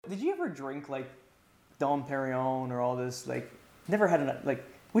did you ever drink like Dom Perignon or all this? Like, never had enough. Like,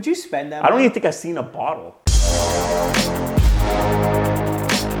 would you spend that? I don't even think I've seen a bottle.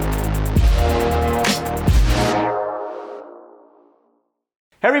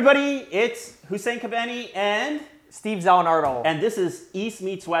 Hey everybody, it's Hussein Kabani and Steve Zalinardo. and this is East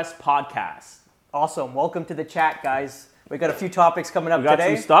Meets West podcast. Awesome. Welcome to the chat, guys. We got a few topics coming up We got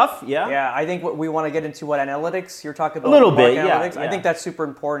today. some stuff, yeah? Yeah, I think we want to get into what analytics you're talking about. A little market bit, yeah, analytics. I yeah. think that's super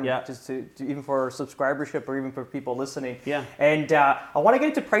important, Yeah. just to even for subscribership or even for people listening. Yeah. And I want to get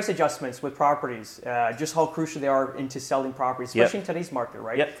into price adjustments with properties, just how crucial they are into selling properties, especially in today's market,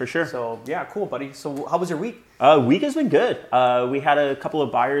 right? Yep, for sure. So yeah, cool, buddy. So how was your week? Week has been good. We had a couple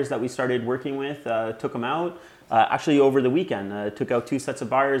of buyers that we started working with, took them out. Actually, over the weekend, took out 2 sets of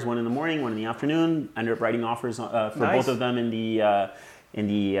buyers, one in the morning, one in the afternoon. Ended up writing offers for Nice. both of them in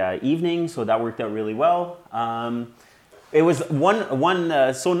the evening, so that worked out really well. It was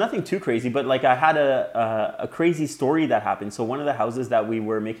one so nothing too crazy, but like I had a crazy story that happened. So one of the houses that we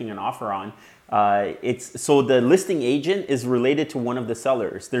were making an offer on, so the listing agent is related to one of the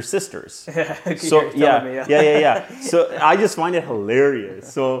sellers. They're sisters. So yeah. So I just find it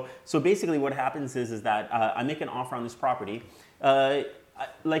hilarious. So basically what happens is that I make an offer on this property.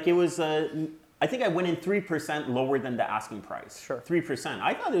 Like it was, I think I went in 3% lower than the asking price. Sure. 3%.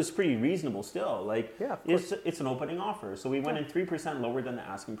 I thought it was pretty reasonable still. Like Yeah, of course. it's an opening offer. So we went in 3% lower than the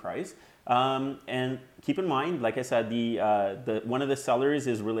asking price. And keep in mind, like I said, the one of the sellers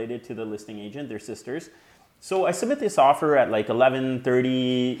is related to the listing agent. They're sisters. So I submit this offer at like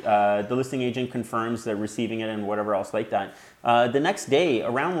 11:30. The listing agent confirms they're receiving it and whatever else like that. The next day,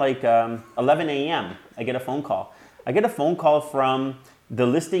 around like 11 a.m., I get a phone call. I get a phone call from the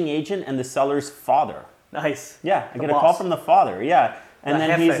listing agent and the seller's father. Nice. Yeah, I The get a boss. call from the father. Yeah, and The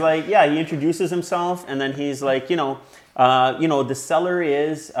then he's jefe. like, he introduces himself, and then he's like, the seller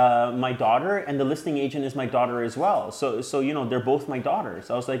is my daughter, and the listing agent is my daughter as well. So they're both my daughters.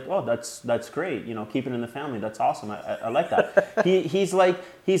 I was like, oh, that's great. Keep it in the family. That's awesome. I like that. He's like,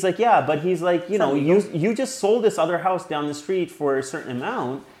 yeah, but he's like, you just sold this other house down the street for a certain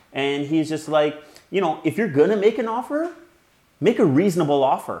amount, and he's just like, if you're gonna make an offer, make a reasonable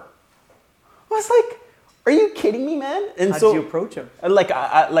offer. I was like, are you kidding me, man? And How so did you approach him? like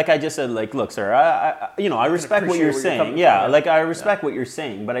I just said, like, look, sir, I respect what appreciate you're where you're saying. coming Yeah, from, like I respect what you're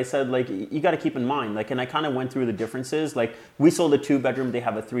saying, but I said, like, you got to keep in mind, like, and I kind of went through the differences. Like, we sold a 2-bedroom, they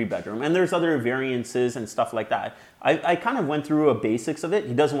have a 3-bedroom, and there's other variances and stuff like that. I kind of went through a basics of it.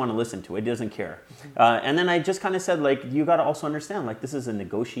 He doesn't want to listen to it. He doesn't care. And then I just kind of said, like, you got to also understand, like, this is a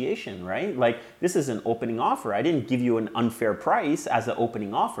negotiation, right? Like, this is an opening offer. I didn't give you an unfair price as an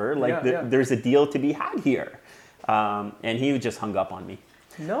opening offer. Like, there's a deal to be had here. And he just hung up on me.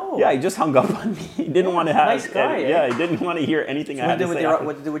 No. Yeah, he just hung up on me. He didn't want to have. nice guy, Yeah, he didn't want to hear anything I had to say. What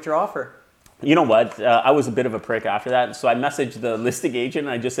did you do with your offer? You know what? I was a bit of a prick after that, so I messaged the listing agent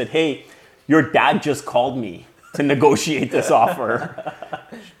and I just said, "Hey, your dad just called me to negotiate this offer."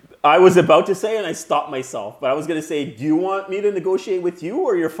 I was about to say, and I stopped myself, but I was going to say, "Do you want me to negotiate with you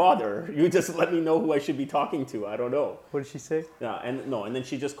or your father? You just let me know who I should be talking to. I don't know." What did she say? Yeah, and then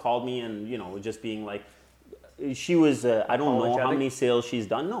she just called me and just being like. She was, I don't know how many sales she's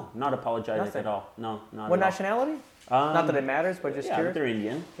done. No, not apologetic Nothing. at all. No, not What at all. nationality? Not that it matters, but just Yeah, curious. they're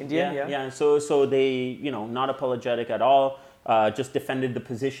Indian. Indian, yeah. Yeah, so they, not apologetic at all. Just defended the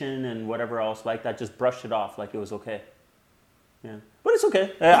position and whatever else like that. Just brushed it off like it was okay. Yeah, but it's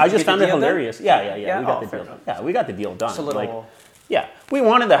okay. I just get the found it deal done? hilarious. Yeah. Yeah? We got Oh, the fair deal done. enough. Yeah, we got the deal done. Just a little. Yeah, we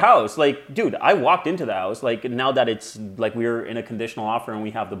wanted the house. Like, dude, I walked into the house. Like, now that it's like we're in a conditional offer and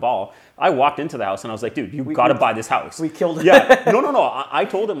we have the ball, I walked into the house and I was like, dude, you got to buy this house. We killed it. Yeah, no. I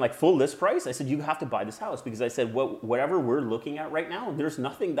told him like full list price. I said, you have to buy this house because I said, whatever we're looking at right now, there's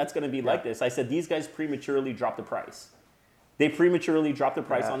nothing that's going to be like this. I said, these guys prematurely dropped the price. They prematurely dropped the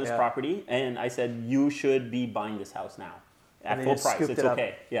price on this property. And I said, you should be buying this house now at full price. It's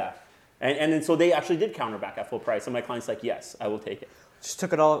okay. Yeah. And then so they actually did counter back at full price. And my client's like, yes, I will take it. Just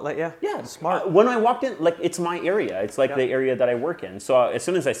took it all, like, yeah. Yeah, Smart. when I walked in, like, it's my area. It's like the area that I work in. So as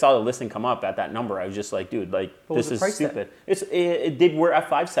soon as I saw the listing come up at that number, I was just like, dude, like, What was this the is price then? stupid. We're at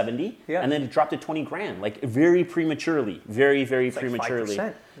 570, Yeah. and then it dropped to 20 grand, like very prematurely, very It's like prematurely.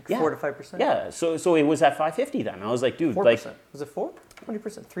 5%. Yeah. 4 to 5%. Yeah, so it was at 550 then. I was like, dude, 4%. like Was it 4?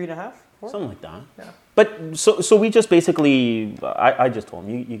 20%? 3.5? 4? something like that. Yeah. But so we just basically, I just told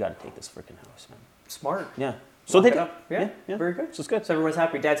him, you got to take this freaking house, man. Smart. Yeah. So they Lock it did. up. Yeah, very good. So it's good. So everyone's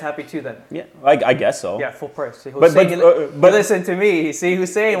happy. Dad's happy too then. Yeah, I guess so. Yeah, full price. But listen to me. See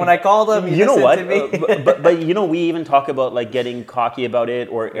Hussein, when I called him, you know what? To me. but you know, we even talk about like getting cocky about it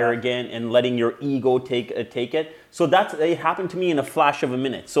or arrogant and letting your ego take it. So it happened to me in a flash of a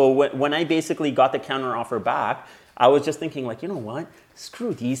minute. So when I basically got the counter offer back, I was just thinking like, you know what?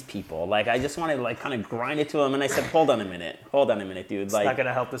 Screw these people. Like, I just want to like kind of grind it to them. And I said, hold on a minute, dude. It's like, not going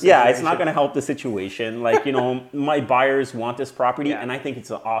to help the situation. Yeah, it's not going to help the situation. Like, you know, my buyers want this property and I think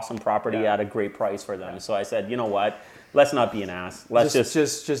it's an awesome property at a great price for them. So I said, you know what? Let's not be an ass. Let's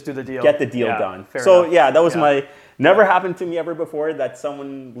just do the deal. Get the deal done. So enough. That was my, never happened to me ever before that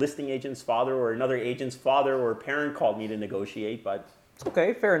someone listing agent's father or another agent's father or parent called me to negotiate, but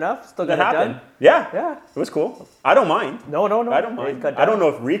okay, fair enough. Still got it done. Yeah. It was cool. I don't mind. No. I don't mind. I don't know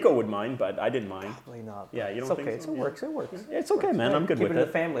if Rico would mind, but I didn't mind. Probably not. Yeah, you don't it's think okay. so? It works. It works. It's okay, man. I'm good with it. Keep it in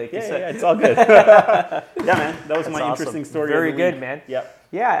the family. Yeah, it's all good. Yeah, man. That was my interesting story. Very good, man. Yeah.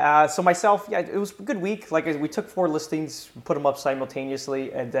 Yeah, so myself, it was a good week. Like, we took 4 listings, put them up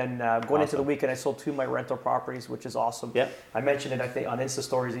simultaneously, and then going into the weekend, I sold 2 of my rental properties, which is awesome. Yeah. I mentioned it, I think, on Insta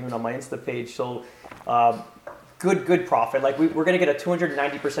Stories, even on my Insta page. So, good profit. Like, we're going to get a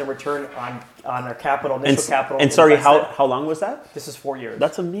 290% return on our capital, initial capital. And sorry, how long was that? This is 4 years.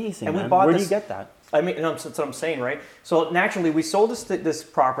 That's amazing, and man. we bought Where do you get that? I mean, that's what I'm saying, right? So naturally, we sold this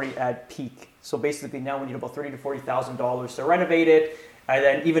property at peak. So basically, now we need about $30,000 to $40,000 to renovate it. And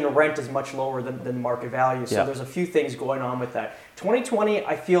then even the rent is much lower than market value. So there's a few things going on with that. 2020,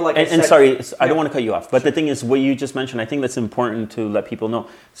 I feel like... And sorry, I don't want to cut you off. But the thing is, what you just mentioned, I think that's important to let people know.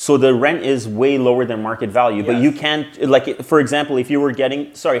 So the rent is way lower than market value. But you can't... Like, for example, if you were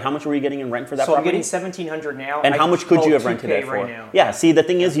getting... Sorry, how much were you getting in rent for that property? So I'm getting $1,700 now. And how much could you have rented it for? Right now. Yeah, see, the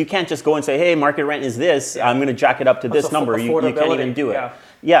thing is, you can't just go and say, hey, market rent is this. I'm going to jack it up to this number. You can't even do it.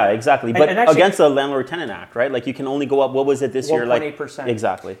 Yeah, exactly. But actually, against the Landlord-Tenant Act, right? Like, you can only go up, what was it this year? 1.8%.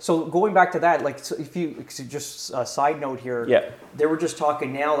 Exactly. So going back to that, like, so if you just a side note here, they were just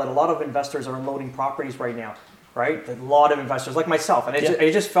talking now that a lot of investors are unloading properties right now, right? A lot of investors, like myself, and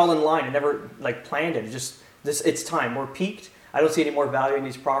it just fell in line. I never like planned it. It's time. We're peaked. I don't see any more value in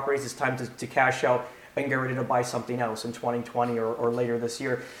these properties. It's time to cash out and get ready to buy something else in 2020 or later this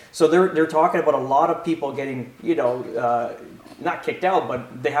year. So they're talking about a lot of people getting, not kicked out,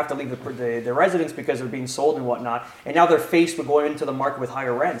 but they have to leave the residence because they're being sold and whatnot. And now they're faced with going into the market with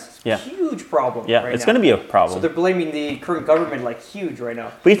higher rents. It's a huge problem. Yeah, it's going to be a problem. So they're blaming the current government like huge right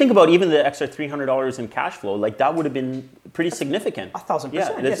now. But you think about even the extra $300 in cash flow, like that would have been pretty significant. 1,000%.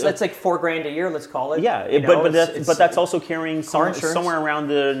 Yes, that's like $4,000 a year, let's call it. Yeah, but that's also carrying somewhere around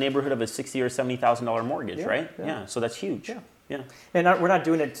the neighborhood of a $60,000 or $70,000 mortgage, right? Yeah, so that's huge. Yeah. And we're not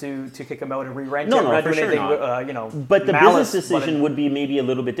doing it to kick them out and re-rent no, it. We're not for doing sure anything, not. But the business decision would be maybe a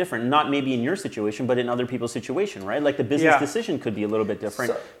little bit different. Not maybe in your situation, but in other people's situation, right? Like the business decision could be a little bit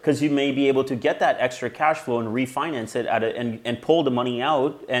different because you may be able to get that extra cash flow and refinance it and pull the money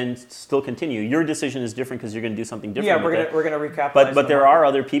out and still continue. Your decision is different because you're going to do something different. Yeah, we're going to recapitalize. But there are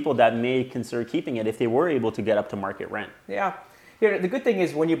other people that may consider keeping it if they were able to get up to market rent. Yeah. Yeah, the good thing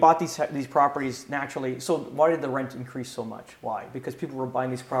is when you bought these properties naturally, so why did the rent increase so much? Why? Because people were buying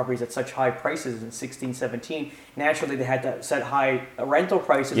these properties at such high prices in 16, 17. Naturally, they had to set high rental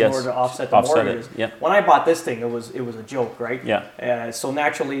prices in order to offset the mortgages. When I bought this thing, it was a joke, right? Yeah. So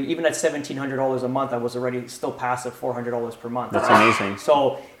naturally, even at $1,700 a month, I was already still past at $400 per month. That's amazing.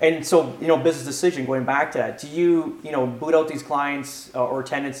 So business decision, going back to that, do you boot out these clients or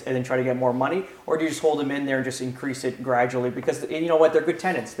tenants and then try to get more money, or do you just hold them in there and just increase it gradually? Because you know what, they're good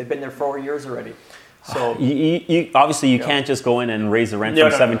tenants. They've been there 4 years already. So you obviously you can't just go in and raise the rent from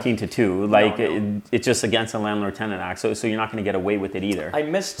 17 to 2. Like it's just against the Landlord-Tenant Act. So you're not going to get away with it either. I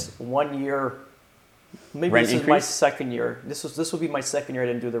missed 1 year. Maybe rent this increase? is my second year. This will be my second year I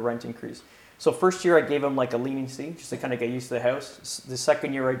didn't do the rent increase. So first year I gave them like a leniency just to kind of get used to the house. The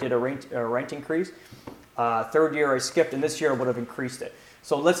second year I did a rent increase. Third year I skipped, and this year I would have increased it.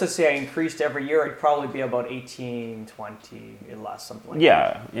 So let's just say I increased every year, it'd probably be about 18, 20, less, something like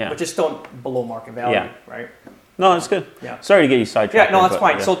that. Yeah. Which is still below market value, right? No, that's good. Yeah. Sorry to get you sidetracked. Yeah, no, that's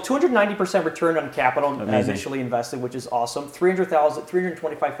fine. So 290% return on capital initially invested, which is awesome.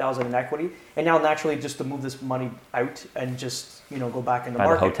 $325,000 in equity, and now naturally just to move this money out and just go back in the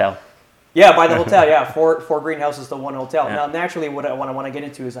market. Buy the hotel. Yeah, buy the hotel. Yeah, four greenhouses to one hotel. Yeah. Now naturally, what I want to get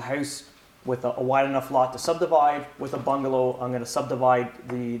into is a house with a wide enough lot to subdivide. With a bungalow, I'm going to subdivide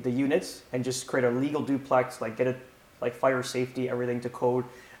the units and just create a legal duplex, like get it like fire safety, everything to code,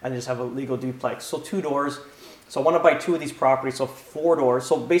 and just have a legal duplex. So 2 doors. So I want to buy 2 of these properties, so 4 doors.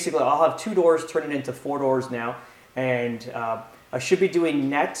 So basically, I'll have 2 doors turning into 4 doors now, and I should be doing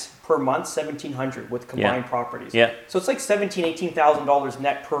net per month $1,700 with combined properties. Yeah. So it's like $18,000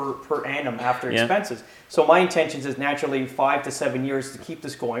 net per annum after expenses. So my intentions is naturally 5 to 7 years to keep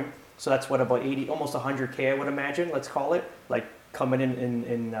this going. So that's what, about 80, almost 100K, I would imagine. Let's call it, like coming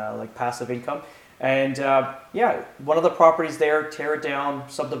in like passive income. And one of the properties there, tear it down,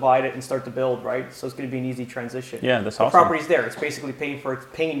 subdivide it, and start to build, right? So it's going to be an easy transition. Yeah, that's awesome. The property's there. It's basically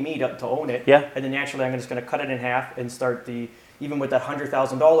paying me to own it. Yeah. And then naturally, I'm just going to cut it in half and start even with that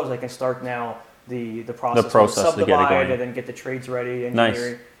 $100,000, I can start now the process of subdivide to get it going. and then get the trades ready,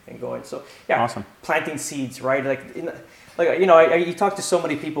 engineering, and going. So awesome. Planting seeds, right? You talk to so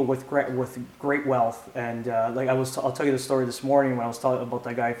many people with great wealth, and I'll tell you the story this morning when I was talking about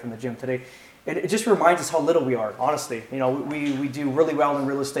that guy from the gym today. It just reminds us how little we are, honestly. We do really well in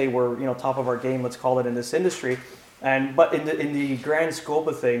real estate. We're top of our game, let's call it, in this industry. But in the grand scope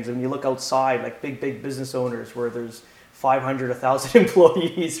of things, and you look outside, like big business owners where there's 500, 1,000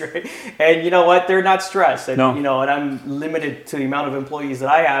 employees, right? And you know what? They're not stressed. And, and I'm limited to the amount of employees that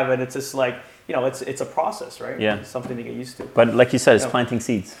I have, and it's just like, it's a process, right? Yeah. It's something to get used to. But like you said, it's planting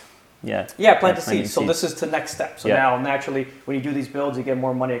seeds. Yeah. Yeah, plant the seeds. So this is the next step. So now, naturally, when you do these builds, you get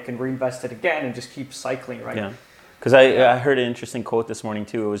more money. I can reinvest it again and just keep cycling, right? Yeah. Because I heard an interesting quote this morning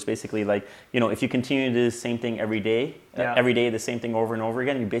too. It was basically like, if you continue to do the same thing every day, the same thing over and over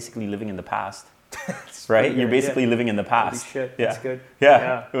again, you're basically living in the past. Right? You're basically living in the past. Holy shit. That's good.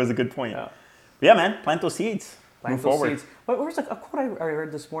 Yeah. It was a good point. Yeah, man. Plant those seeds. Move forward. Seeds. But where's a quote I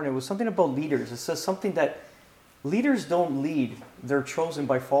heard this morning? It was something about leaders. It says something that leaders don't lead. They're chosen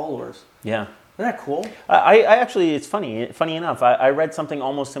by followers. Yeah. Isn't that cool? I actually, it's funny enough, I read something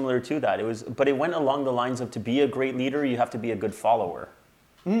almost similar to that. But it went along the lines of, to be a great leader, you have to be a good follower.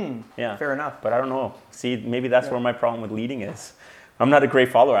 Yeah. Fair enough. But I don't know. See, maybe that's where my problem with leading is. I'm not a great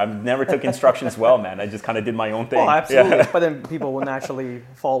follower. I never took instructions well, man. I just kind of did my own thing. Oh, absolutely. Yeah. But then people will naturally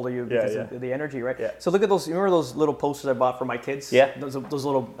follow you because of the energy, right? Yeah. So look at those. You remember those little posters I bought for my kids? Yeah. Those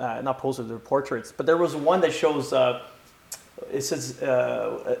little, not posters, they're portraits. But there was one that shows, it says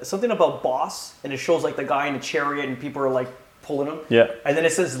something about boss, and it shows like the guy in the chariot and people are like pulling him. Yeah. And then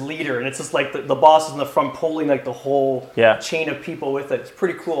it says leader, and it's just like the boss is in the front pulling like the whole chain of people with it. It's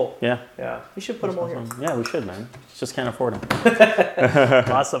pretty cool. Yeah. Yeah. We should put them all here. Yeah, we should, man. Just can't afford them.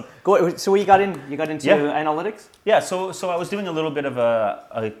 Awesome. So what you got into analytics? Yeah. So I was doing a little bit of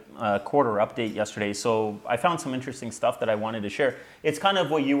a quarter update yesterday. So I found some interesting stuff that I wanted to share. It's kind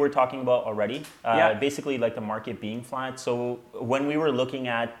of what you were talking about already. Basically like the market being flat. So when we were looking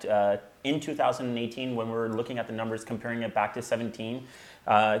at in 2018, when we were looking at the numbers, comparing it back to 17,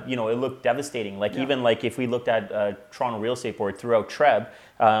 it looked devastating. Even like if we looked at Toronto Real Estate Board throughout TREB,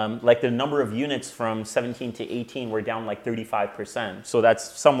 like the number of units from 17 to 18 were down like 35%. So that's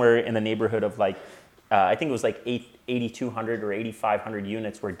somewhere in the neighborhood of like, I think it was like 8,200 or 8,500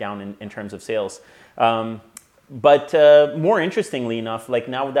 units were down in terms of sales. But more interestingly enough, like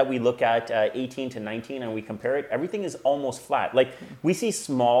now that we look at 18 to 19 and we compare it, everything is almost flat. Like we see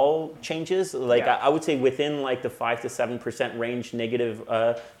small changes, like I would say within like the 5 to 7% range, negative,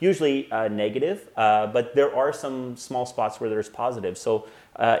 usually negative, but there are some small spots where there's positive. So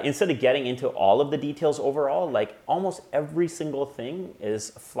instead of getting into all of the details overall, like almost every single thing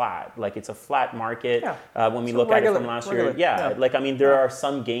is flat. Like it's a flat market when we look at it from last year. Like, I mean, there are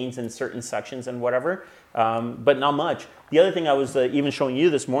some gains in certain sections and whatever. But not much. The other thing I was even showing you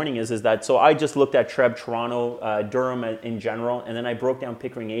this morning is that, so I just looked at TREB, Toronto, Durham in general, and then I broke down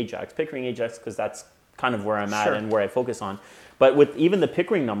Pickering Ajax. Pickering Ajax, because that's kind of where I'm at and where I focus on. But with even the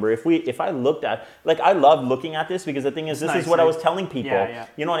Pickering number, if I looked at, like I love looking at this because the thing is, this is what I was telling people.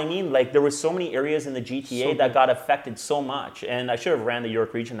 You know what I mean? Like there was so many areas in the GTA that got affected so much, and I should have ran the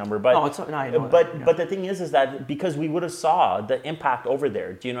York Region number, but but the thing is that because we would have saw the impact over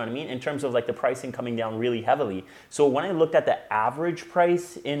there. Do you know what I mean? In terms of like the pricing coming down really heavily. So when I looked at the average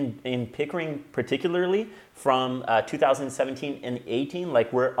price in Pickering, particularly from 2017 and 18,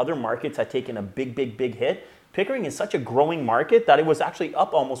 like where other markets had taken a big hit. Pickering is such a growing market that it was actually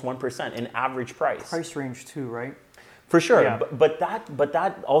up almost 1% in average price. Price range too, right? For sure, but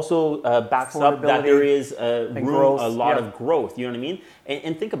that also backs up that there is a lot of growth. You know what I mean?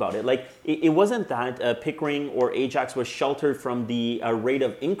 And think about it. Like it wasn't that Pickering or Ajax was sheltered from the rate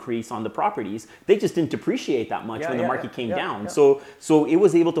of increase on the properties. They just didn't depreciate that much when the market came down. So it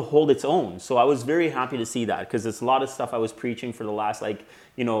was able to hold its own. So I was very happy to see that because it's a lot of stuff I was preaching for the last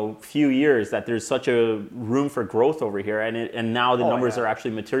few years, that there's such a room for growth over here, and now the numbers are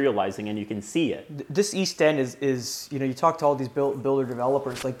actually materializing and you can see it. This East End is you talk to all these builder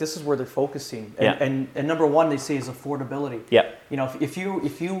developers, like this is where they're focusing, and number one they say is affordability.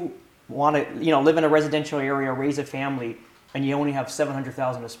 If you want to live in a residential area, raise a family, and you only have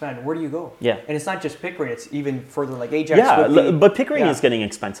 $700,000 to spend, where do you go? Yeah. And it's not just Pickering; it's even further, like Ajax. Yeah, but Pickering is getting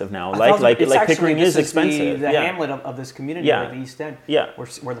expensive now. Like Pickering is expensive. The hamlet of this community, like the East End. Yeah.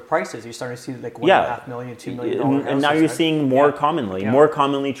 Where the price is, you're starting to see like $1.5 million, $2 million houses, and now you're seeing more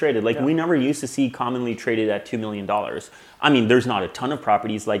commonly traded. Like we never used to see commonly traded at $2 million. I mean, there's not a ton of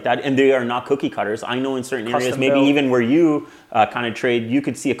properties like that, and they are not cookie cutters. I know in certain areas, maybe even where you kind of trade, you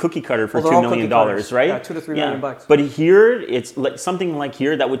could see a cookie cutter for $2 million, right? Yeah, $2 to $3 million bucks. But here, it's like something like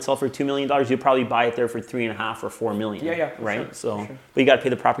here that would sell for $2 million. You'd probably buy it there for $3.5 or $4 million. Yeah, right. Sure, so, but you got to pay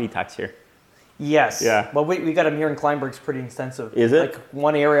the property tax here. Yes. Yeah. But we got them here in Kleinburg. It's pretty extensive. Is it? Like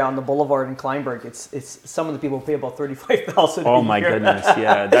one area on the boulevard in Kleinburg. It's some of the people pay about $35,000. Oh my goodness!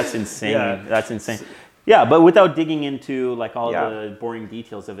 Yeah, that's insane. Yeah. That's insane. Yeah, but without digging into like all the boring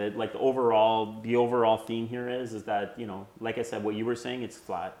details of it, like the overall theme here is that, you know, like I said, what you were saying, it's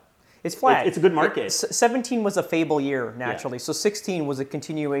flat. It's flat. It's a good market. 17 was a fable year naturally, so 16 was a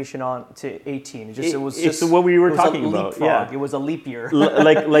continuation on to 18. It's what we were talking about. Yeah, it was a leap year.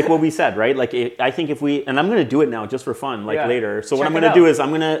 like what we said, right? Like I think if we, and I'm going to do it now just for fun, later. So what I'm going to do is I'm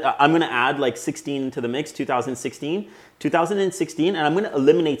going to add like 16 to the mix, 2016, and I'm going to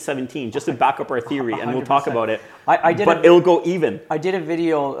eliminate 17 just to back up our theory, and we'll talk about it. It'll go even. I did a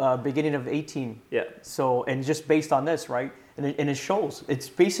video beginning of 18. Yeah. So, and just based on this, right? And it shows, it's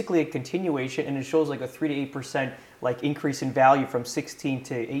basically a continuation, and it shows like a 3 to 8% like increase in value from 16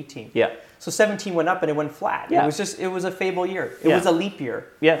 to 18. Yeah. So 17 went up and it went flat. Yeah. It was a fable year. It was a leap year.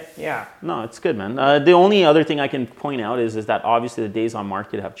 Yeah. Yeah. No, it's good, man. The only other thing I can point out is that obviously the days on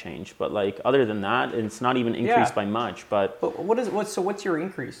market have changed, but like other than that, it's not even increased by much. But what's your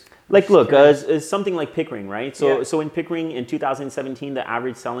increase? Like, look, it's something like Pickering, right? So in Pickering in 2017, the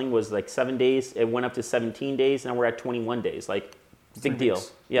average selling was like 7 days. It went up to 17 days. Now we're at 21 days. Like, big deal.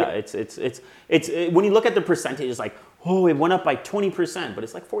 Yeah, it's when you look at the percentage, it's like, oh, it went up by 20%, but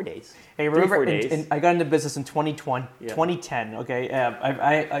it's like 4 days. Hey, remember, and I got into business in 2010. Okay,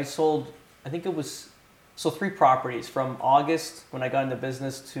 I sold, I think it was 3 properties from August when I got into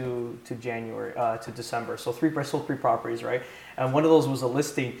business to January to December. So I sold 3 properties, right? And one of those was a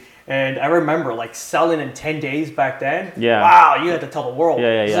listing. And I remember like selling in 10 days back then. Yeah. Wow, you had to tell the world.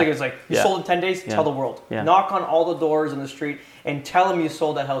 Yeah. It was like you sold in 10 days, tell the world. Yeah. Knock on all the doors in the street and tell them you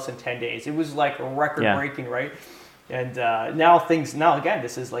sold that house in 10 days. It was like record breaking, right? And now again,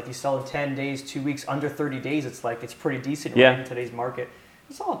 this is like you sell in 10 days, 2 weeks, under 30 days. It's like, it's pretty decent right, in today's market.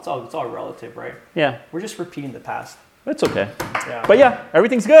 It's all relative, right? Yeah. We're just repeating the past. That's okay. Yeah. But yeah,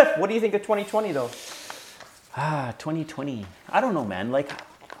 everything's good. What do you think of 2020 though? 2020. I don't know, man. Like,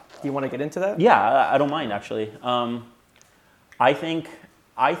 do you want to get into that? Yeah, I don't mind actually. I think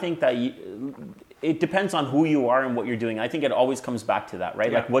that it depends on who you are and what you're doing. I think it always comes back to that,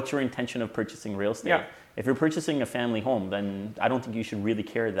 right? Yeah. Like, what's your intention of purchasing real estate? Yeah. If you're purchasing a family home, then I don't think you should really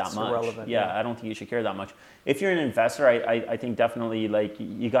care that much. Irrelevant. Yeah, I don't think you should care that much. If you're an investor, I think definitely like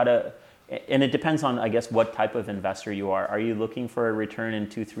you gotta. And it depends on, I guess, what type of investor you are. Are you looking for a return in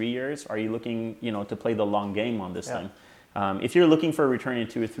 2-3 years? Are you looking, to play the long game on this thing? If you're looking for a return in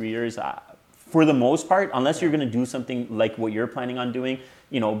 2 or 3 years, for the most part, unless you're going to do something like what you're planning on doing,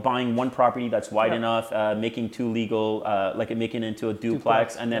 buying one property that's wide enough, making 2 legal, making it into a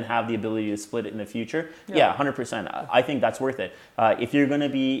duplex, and then have the ability to split it in the future. Yeah, 100%. I think that's worth it. If you're going to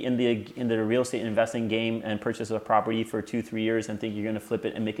be in the real estate investing game and purchase a property for 2-3 years and think you're going to flip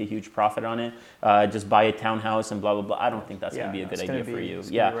it and make a huge profit on it, just buy a townhouse and blah blah blah. I don't think that's going to be a good idea for you.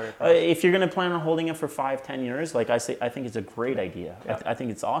 Yeah, if you're going to plan on holding it for 5-10 years, like I say, I think it's a great idea. I think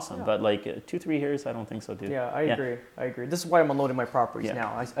it's awesome. But like 2-3 years, I don't think so, dude. Yeah, I agree. This is why I'm unloading my properties now.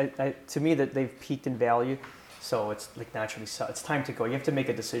 To me, that they've peaked in value, so it's like naturally it's time to go. You have to make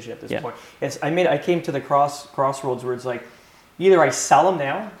a decision at this point. I came to the crossroads where it's like either I sell them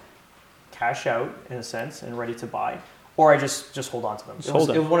now, cash out in a sense, and ready to buy, or I just hold on to them. It was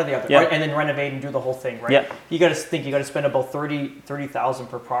one or the other, right? And then renovate and do the whole thing, right? Yeah. You got to spend about $30,000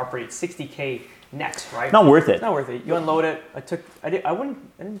 per property. It's $60K next, right? Not worth it. It's not worth it. You unload it.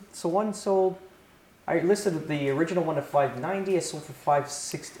 So one sold. I listed the original one at $590. I sold for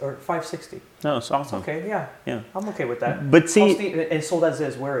 $560. No, it's awesome. Okay, yeah. I'm okay with that. But see, and sold as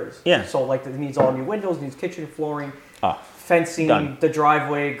is. Where is? Yeah. So like it needs all new windows, needs kitchen flooring, fencing, done. The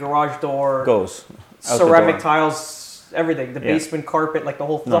driveway, garage door, goes ceramic tiles, everything. The basement carpet, like the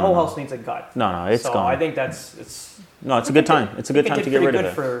whole house needs a gut. No, it's gone. I think it's a good time. It's a good time to get rid of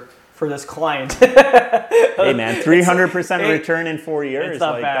it. For this client. Hey man, 300% return in 4 years. It's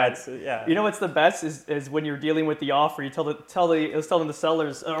not like bad. That's, You know what's the best is when you're dealing with the offer. You tell the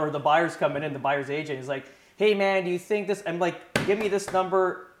sellers or the buyers coming in, the buyer's agent is like, "Hey man, do you think this?" I'm like, "Give me this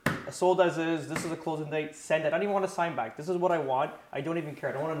number sold as is. This is a closing date. Send it. I don't even want to sign back. This is what I want. I don't even care.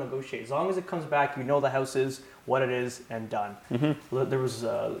 I don't want to negotiate. As long as it comes back, you know the house is what it is and done. Mm-hmm. There was,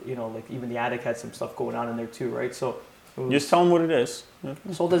 like even the attic had some stuff going on in there too, right? So just tell them what it is.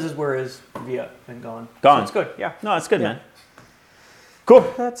 Sold as is, where is, via, and gone. Gone. So it's good. Yeah. No, it's good, man.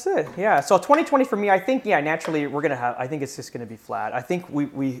 Cool. That's it. Yeah. So 2020 for me, I think, naturally we're gonna have. I think it's just gonna be flat. I think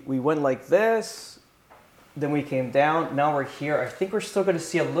we went like this. Then we came down. Now we're here. I think we're still going to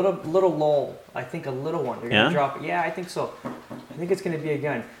see a little lull. I think a little one. They're going to drop. Yeah, I think so. I think it's going to be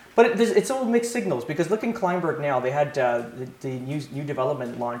again. But it's all mixed signals because look in Kleinberg now. They had the new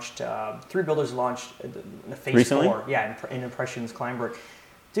development launched. 3 builders launched phase recently? 4. Yeah, in Impressions Kleinberg.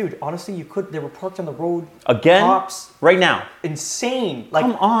 Dude, honestly, they were parked on the road. Again? Cops. Right now? Insane.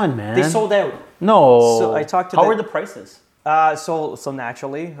 Come on, man. They sold out. No. So I talked to How are the prices? So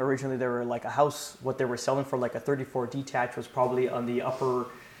naturally, originally they were like a house. What they were selling for like a 34 detached was probably on the upper,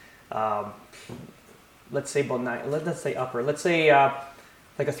 let's say about 9. Let's say upper. Let's say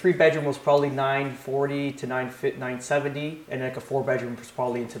like a 3-bedroom was probably 940 to 970, and like a 4-bedroom was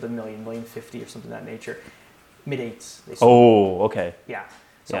probably into the $1.50 or something of that nature. Mid-8s. They sold. Oh, okay. Yeah.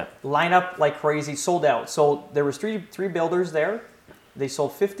 So line up like crazy, sold out. So there was three builders there. They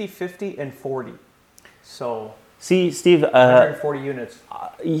sold 50, 50, and 40. So. See, Steve, 140 units.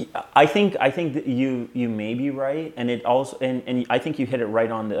 I think that you may be right, and it also and I think you hit it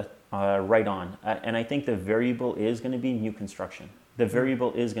right on the and I think the variable is going to be new construction. The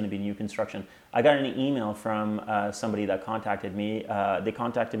variable is going to be new construction. I got an email from somebody that contacted me. They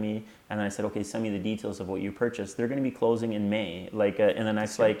contacted me, and I said, okay, send me the details of what you purchased. They're going to be closing in May, in the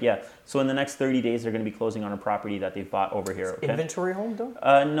next, So in the next 30 days, they're going to be closing on a property that they've bought over here. Okay? Inventory home,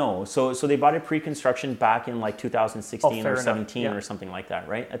 though? No. So they bought it pre-construction back in like 2016 or 17 or something like that,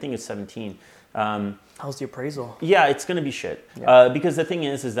 right? I think it's 17. How's the appraisal? Yeah, it's going to be shit. Because the thing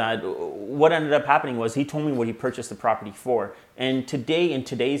is that what ended up happening was he told me what he purchased the property for. And today, in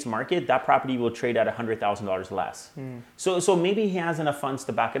today's market, that property will trade at $100,000 less. So maybe he has enough funds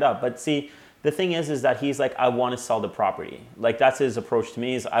to back it up. But see, the thing is that he's like, I want to sell the property. Like, that's his approach to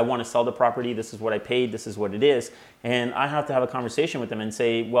me is I want to sell the property. This is what I paid. This is what it is. And I have to have a conversation with him and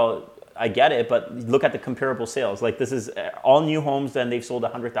say, well, I get it, but look at the comparable sales. Like, this is all new homes, and they've sold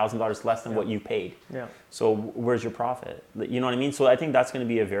 $100,000 less than what you paid. Yeah. So where's your profit? You know what I mean? So I think that's going to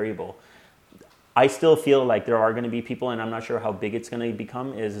be a variable. I still feel like there are going to be people, and I'm not sure how big it's going to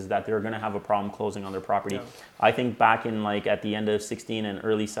become, is that they're going to have a problem closing on their property. Yeah. I think back in at the end of 16 and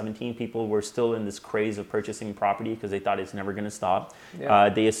early 17, people were still in this craze of purchasing property because they thought it's never going to stop. Yeah.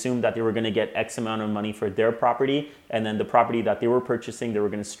 They assumed that they were going to get X amount of money for their property, and then the property that they were purchasing, they were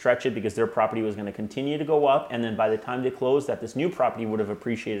going to stretch it because their property was going to continue to go up, and then by the time they closed, that this new property would have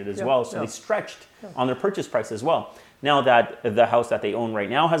appreciated as well. So they stretched on their purchase price as well. Now that the house that they own right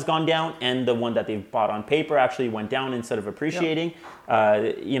now has gone down and the one that they've bought on paper actually went down instead of appreciating,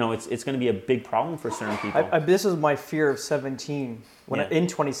 it's going to be a big problem for certain people. This is my fear of 17. In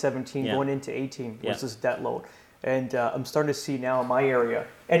 2017, going into 18, was this debt load. And I'm starting to see now in my area.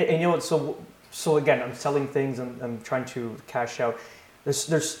 And you know what, so again, I'm selling things and I'm trying to cash out. I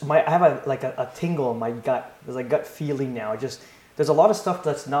have a tingle in my gut. There's a gut feeling now. There's a lot of stuff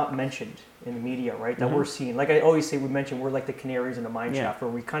that's not mentioned in the media, right? That we're seeing. Like I always say, we're like the canaries in a mine shaft where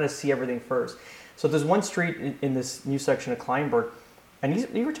we kind of see everything first. So there's one street in this new section of Kleinberg, and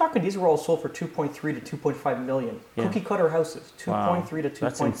these were all sold for 2.3 to 2.5 million. Yeah. Cookie cutter houses, 2.3 to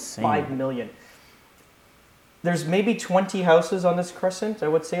 2.5 million. There's maybe 20 houses on this crescent, I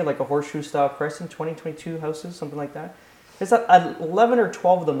would say, like a horseshoe style crescent, 22 houses, something like that. There's 11 or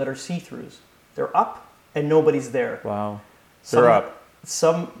 12 of them that are see-throughs. They're up and nobody's there. Wow. They're up.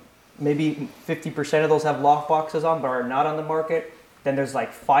 Some, maybe 50% of those have lock boxes on, but are not on the market. Then there's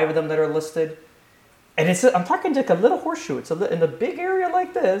like 5 of them that are listed. And I'm talking like a little horseshoe. It's in a big area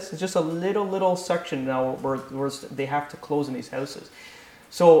like this. It's just a little section now where they have to close in these houses.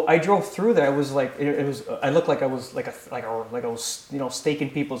 So I drove through there. I was like, I looked like I was like I was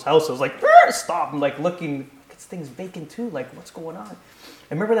staking people's houses. I was like, stop! I'm like looking. This thing's vacant too. Like, what's going on?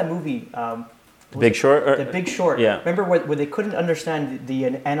 I remember that movie. The Big Short? The Big Short. Yeah. Remember where they couldn't understand the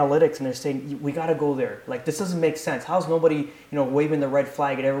analytics and they're saying, we got to go there. Like, this doesn't make sense. How's nobody, waving the red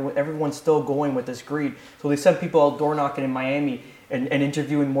flag and everyone's still going with this greed? So they sent people out door knocking in Miami and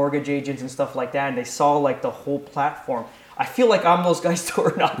interviewing mortgage agents and stuff like that. And they saw like the whole platform. I feel like I'm those guys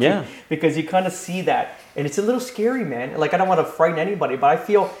door knocking because you kind of see that. And it's a little scary, man. Like, I don't want to frighten anybody, but I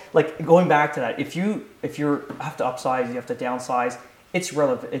feel like going back to that, if you have to upsize, you have to downsize, it's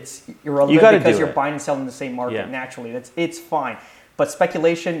relevant. It's irrelevant because you're buying and selling the same market naturally. It's fine. But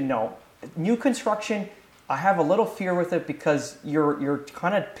speculation, no. New construction, I have a little fear with it because you're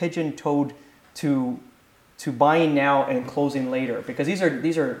kind of pigeon-toed to buying now and closing later, because these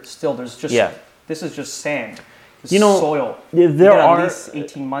are still, there's just this is just sand. Soil. There are at least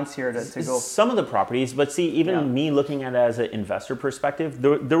 18 months here to go. Some of the properties, but see, even me looking at it as an investor perspective,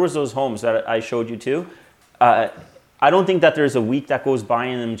 there was those homes that I showed you too. I don't think that there's a week that goes by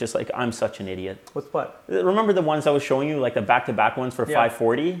and I'm just like, I'm such an idiot. With what? Remember the ones I was showing you, like the back-to-back ones for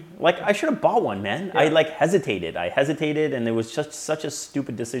 $540? Like, I should have bought one, man. I hesitated, and it was just such a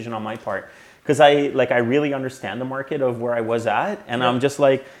stupid decision on my part. Because I really understand the market of where I was at, and I'm just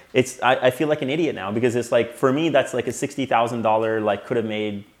like, I feel like an idiot now, because it's like, for me, that's like a $60,000, like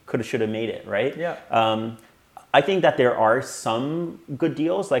should have made it, right? Yeah. I think that there are some good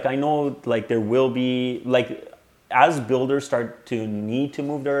deals. Like, I know, like, there will be, like, as builders start to need to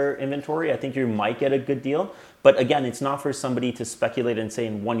move their inventory, I think you might get a good deal. But again, it's not for somebody to speculate and say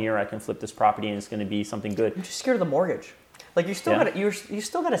in 1 year I can flip this property and it's going to be something good. I'm just scared of the mortgage. Like, you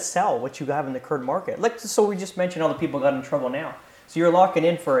still gotta sell what you have in the current market. Like, so we just mentioned all the people got in trouble now. So you're locking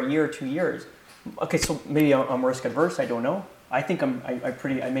in for a year or 2 years. Okay, so maybe I'm risk adverse. I don't know. I think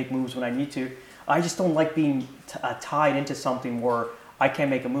I make moves when I need to. I just don't like being tied into something where I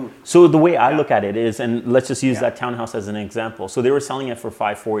can't make a move. So the way I look at it is, and let's just use that townhouse as an example. So they were selling it for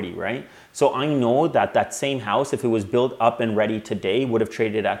 $540, right? So I know that same house, if it was built up and ready today, would have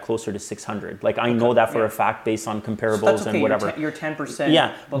traded at closer to $600. Like, I know that for a fact based on comparables, so that's okay. And whatever. You're 10%.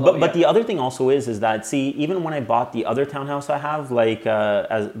 Yeah, below, but the other thing also is that, see, even when I bought the other townhouse I have, like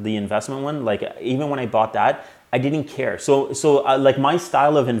as the investment one, like even when I bought that, I didn't care. So like, my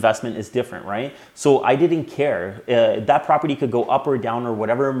style of investment is different, right? So I didn't care. That property could go up or down or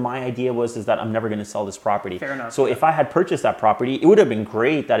whatever. My idea is that I'm never going to sell this property. Fair enough. So if I had purchased that property, it would have been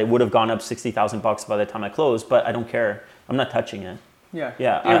great that it would have gone up $60,000 by the time I closed, but I don't care. I'm not touching it. Yeah.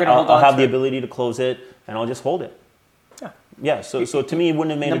 Yeah. I'll have the ability to close it and I'll just hold it. Yeah. Yeah. So to me, it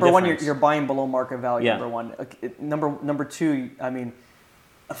wouldn't have made a difference. Number one, you're buying below market value. Yeah. Number two, I mean,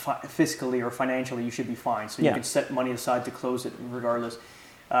 fiscally or financially, you should be fine. So you can set money aside to close it regardless.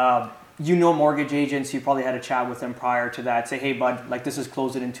 Mortgage agents, you probably had a chat with them prior to that. Say, hey, bud, like, this is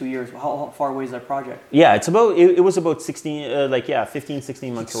close it in 2 years. How far away is that project? Yeah, it was about 15,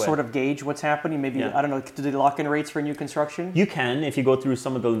 16 months away. Sort of gauge what's happening. Maybe, I don't know, do they lock in rates for new construction? You can, if you go through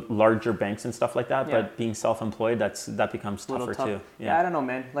some of the larger banks and stuff like that, but being self-employed, that becomes tougher too. Yeah, I don't know,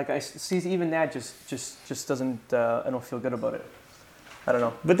 man. Like, I see even that just doesn't, I don't feel good about it. I don't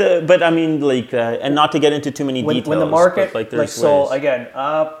know. But I mean, like, and not to get into too many details. When the market, like, there's so ways. Again,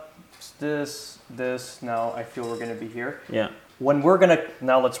 up, this, now I feel we're going to be here. Yeah. When we're going to,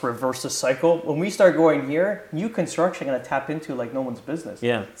 now let's reverse the cycle. When we start going here, new construction going to tap into like no one's business.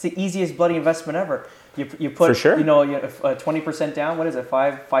 Yeah. It's the easiest bloody investment ever. You put, for sure. 20% down, what is it,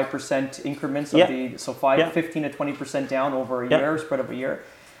 5% increments of 15 to 20% down over a year, spread of a year.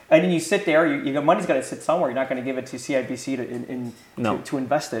 And then you sit there. Your money's got to sit somewhere. You're not going to give it to CIBC to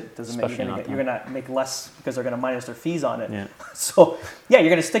invest it. You're going to make less because they're going to minus their fees on it. Yeah. So you're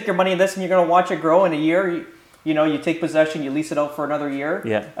going to stick your money in this, and you're going to watch it grow in a year. You take possession, you lease it out for another year,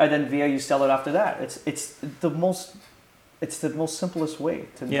 and then you sell it after that. It's the most simplest way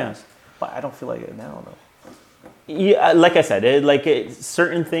to invest. But I don't feel like it now, though. Yeah, like I said,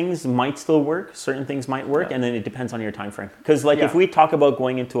 certain things might still work, certain things might work, and then it depends on your time frame. Because if we talk about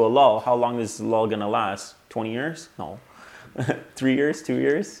going into a lull, how long is the lull going to last? 20 years? No. 3 years? 2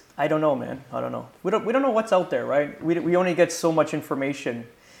 years? I don't know, man. I don't know. We don't know what's out there, right? We only get so much information.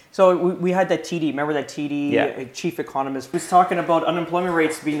 So we had that TD. Remember that TD chief economist was talking about unemployment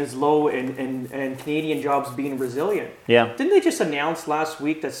rates being as low and Canadian jobs being resilient. Yeah. Didn't they just announce last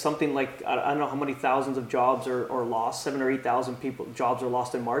week that something like, I don't know how many thousands of jobs are lost, 7,000 or 8,000 jobs are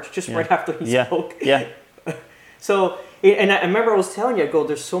lost in March, just right after he spoke. Yeah. So, and I remember I was telling you,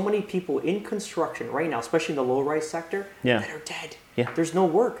 there's so many people in construction right now, especially in the low-rise sector, that are dead. Yeah. There's no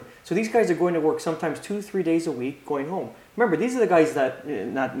work. So these guys are going to work sometimes 2-3 days a week going home. Remember, these are the guys that,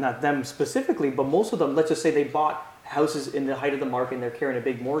 not them specifically, but most of them, let's just say they bought houses in the height of the market and they're carrying a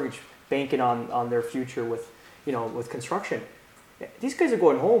big mortgage, banking on their future with construction. These guys are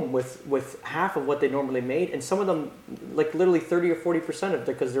going home with half of what they normally made, and some of them, like literally 30 or 40% of it,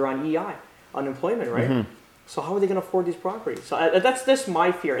 because they're on EI, unemployment, right? Mm-hmm. So how are they going to afford these properties? So that's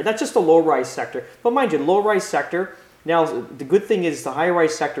my fear. That's just the low-rise sector. But mind you, low-rise sector, now the good thing is the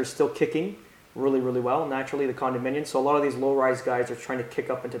high-rise sector is still kicking really, really well, naturally, the condominiums. So a lot of these low-rise guys are trying to kick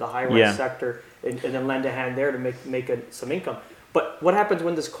up into the high-rise sector and then lend a hand there to make some income. But what happens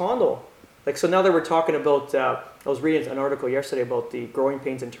when this condo, so now that we're talking about, I was reading an article yesterday about the growing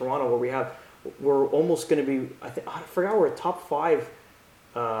pains in Toronto where we're almost going to be, I forgot we're top 5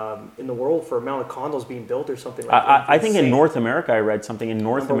 in the world for amount of condos being built or something like that. I think in North America, I read something. In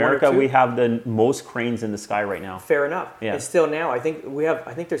North America, we have the most cranes in the sky right now. Fair enough. Yeah. And still now, I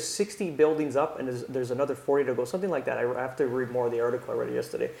think there's 60 buildings up, and there's another 40 to go, something like that. I have to read more of the article I read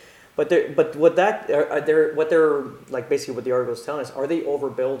yesterday. But what they're like, basically what the article is telling us, are they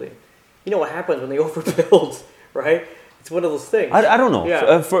overbuilding? You know what happens when they overbuild, right? It's one of those things. I don't know.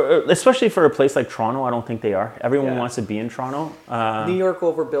 Yeah. Especially for a place like Toronto, I don't think they are. Everyone wants to be in Toronto. New York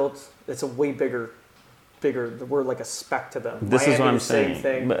overbuilt. It's a way bigger. We're like a speck to them. This Miami, is what I'm same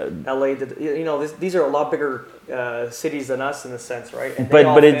saying. Thing. LA, these are a lot bigger cities than us in a sense, right? And they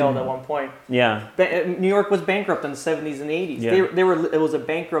all failed at one point. Yeah. New York was bankrupt in the 70s and 80s. Yeah. It was a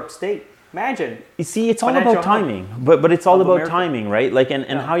bankrupt state. Imagine. You see, it's all about timing, but it's all about timing, right? Like, and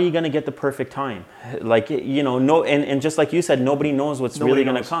how are you going to get the perfect time? Like, and just like you said, nobody knows what's really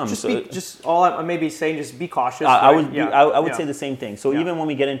going to come. I may be saying, just be cautious. I would say the same thing. So even when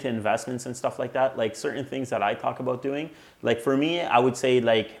we get into investments and stuff like that, like certain things that I talk about doing, like for me, I would say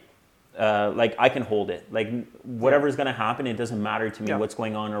like I can hold it. Like whatever is going to happen, it doesn't matter to me what's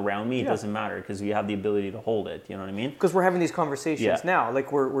going on around me. It doesn't matter because we have the ability to hold it. You know what I mean? Because we're having these conversations now.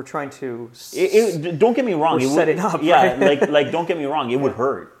 Like we're trying to. Don't get me wrong. We're setting up. Yeah, right? like don't get me wrong. It would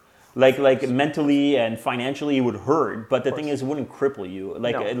hurt. Like mentally and financially, it would hurt. But the thing is, it wouldn't cripple you.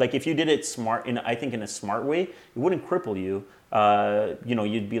 Like if you did it smart, in a smart way, it wouldn't cripple you.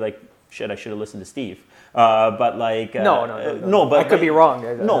 You'd be like, shit, I should have listened to Steve. But like no, but I could be wrong.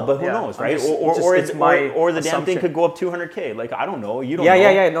 But who knows, right? Or the damn thing could go up $200K. Like I don't know. You don't know.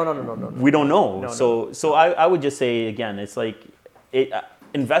 Yeah. No. We don't know. So I would just say again, it's like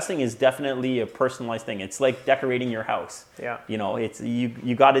investing is definitely a personalized thing. It's like decorating your house. Yeah. It's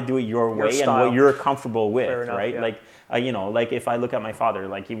you got to do it your way and what you're comfortable with, right? Yeah. Like if I look at my father,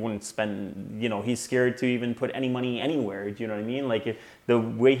 like he wouldn't spend, he's scared to even put any money anywhere. Do you know what I mean? Like the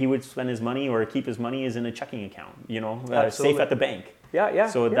way he would spend his money or keep his money is in a checking account, safe at the bank. Yeah.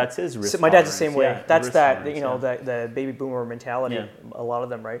 So that's his risk. My dad's the same way. Yeah, that's the baby boomer mentality. Yeah. A lot of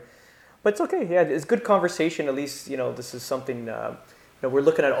them, right? But it's okay. Yeah, it's good conversation. At least, this is something, we're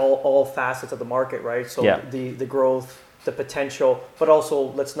looking at all facets of the market, right? So the growth, the potential, but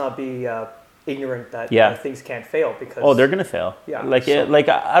also let's not be ignorant that things can't fail because they're gonna fail. Yeah.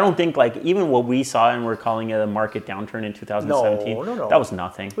 I don't think like even what we saw and we're calling it a market downturn in 2017. No. That was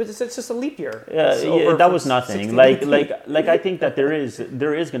nothing. It's just a leap year. That was nothing. Like I think that there is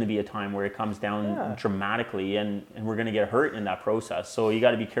going to be a time where it comes down dramatically and we're going to get hurt in that process. So you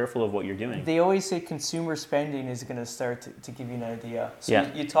got to be careful of what you're doing. They always say consumer spending is going to start to give you an idea. So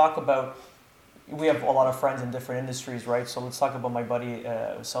you talk about. We have a lot of friends in different industries, right? So let's talk about my buddy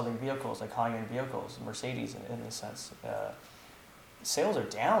selling vehicles, like high-end vehicles, Mercedes in a sense. Sales are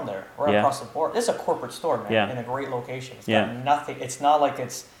down there right across the board. This is a corporate store, man, in a great location. It's got nothing. It's not like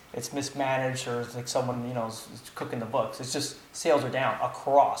it's mismanaged or it's like someone, is cooking the books. It's just sales are down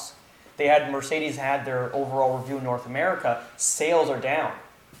across. Mercedes had their overall review in North America. Sales are down.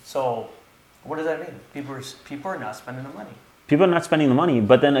 So what does that mean? People are not spending the money. People are not spending the money,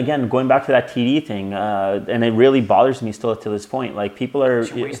 but then again, going back to that TD thing, and it really bothers me still to this point. Like people are.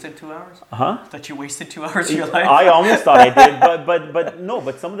 That you wasted 2 hours? Huh? That you wasted 2 hours of your life? I almost thought I did,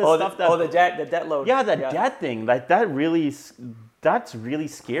 but some of the stuff the debt load. Yeah, debt thing, like that's really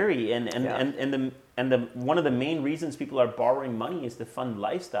scary, and one of the main reasons people are borrowing money is to fund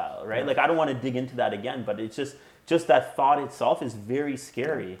lifestyle, right? Yeah. Like I don't want to dig into that again, but it's just that thought itself is very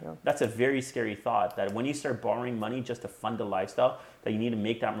scary. Yeah. That's a very scary thought that when you start borrowing money just to fund a lifestyle, that you need to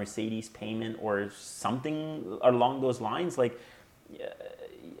make that Mercedes payment or something along those lines. Like,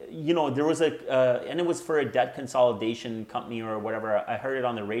 there was and it was for a debt consolidation company or whatever. I heard it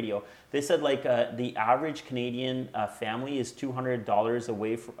on the radio. They said like the average Canadian family is $200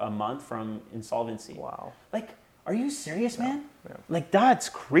 away a month from insolvency. Wow. Like, are you serious, man? Yeah. Like, that's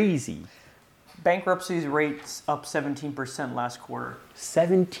crazy. Bankruptcies rates up 17% last quarter.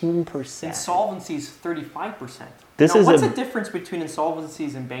 17%. Insolvencies 35%. What's the difference between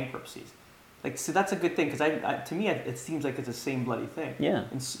insolvencies and bankruptcies? Like, so that's a good thing because to me it seems like it's the same bloody thing. Yeah.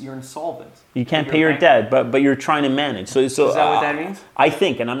 You're insolvent. You can't pay your debt, but you're trying to manage. So is that what that means? I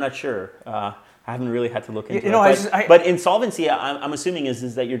think, and I'm not sure. I haven't really had to look into it. But insolvency, I'm assuming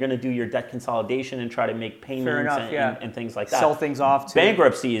is that you're going to do your debt consolidation and try to make payments and things like that. Sell things off.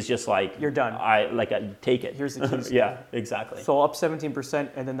 Bankruptcy is just like you're done. I take it. Here's the keys. Yeah, exactly. So up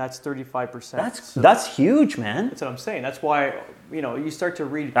 17%, and then that's 35%. That's huge, man. That's what I'm saying. That's why you start to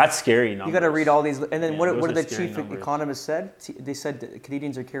read. That's scary numbers. You got to read all these, and then what did the chief economist said? They said that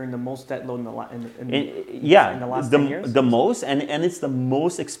Canadians are carrying the most debt load in the last 10 years. The most, and it's the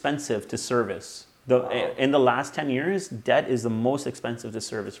most expensive to service. In the last 10 years, debt is the most expensive to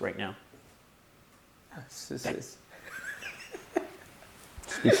service right now.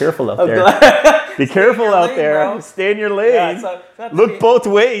 Be careful out there. Be careful out there. Bro. Stay in your lane. Yeah, look both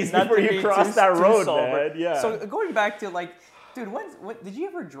ways before you cross that road, man. Yeah. So going back to like, dude, what did you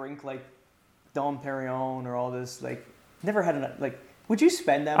ever drink like Dom Perignon or all this? Like, never had like. Would you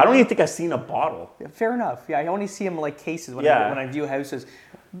spend that? I don't even think I've seen a bottle. Yeah, fair enough. Yeah, I only see them in like cases when I view houses.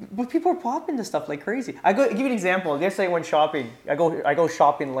 But people are popping this stuff like crazy. Give you an example. Yesterday I went shopping. I go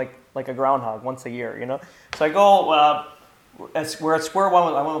shopping like a groundhog once a year, you know. So I go. We're at Square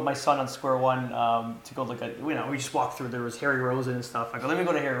One. I went with my son on Square One to go look at. We just walked through. There was Harry Rosen and stuff. I go, let me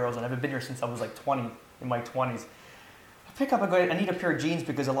go to Harry Rosen. I haven't been here since I was like 20, in my 20s. I need a pair of jeans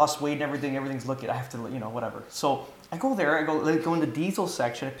because I lost weight and everything. Everything's looking. I have to, whatever. So I go there. I go in the diesel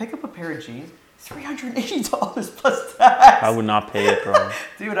section. I pick up a pair of jeans. $380 plus tax. I would not pay it, bro.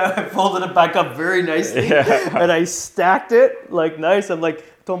 Dude, I folded it back up very nicely, and I stacked it like nice. I'm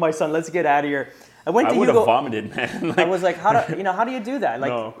like, told my son, let's get out of here. I would have vomited, man. I was like, how do you do that?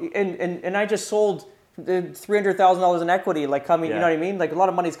 Like, no. and I just sold $300,000 in equity, like coming, you know what I mean? Like a lot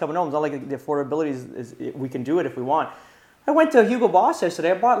of money's coming home. It's not like the affordability is we can do it if we want. I went to Hugo Boss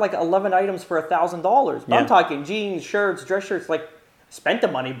yesterday. I bought like 11 items for $1,000. But I'm talking jeans, shirts, dress shirts, like. Spent the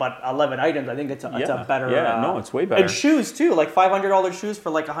money, but 11 items. I think it's a better. Yeah, no, it's way better. And shoes too, like $500 shoes for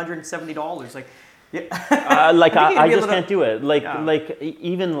like $170. Like, yeah. I just can't do it.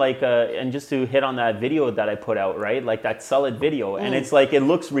 And just to hit on that video that I put out, right? Like that solid video, and it's like it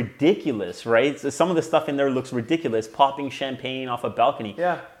looks ridiculous, right? So some of the stuff in there looks ridiculous. Popping champagne off a balcony.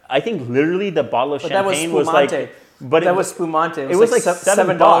 Yeah. I think literally the bottle of champagne was like. But that was Spumante. It was like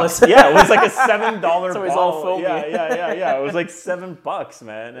 $7. Yeah, it was like a $7 bottle. So it was all foamy. Yeah. It was like $7,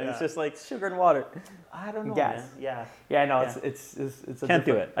 man. And it's just like sugar and water. I don't know, man. Yeah, no, it's a can't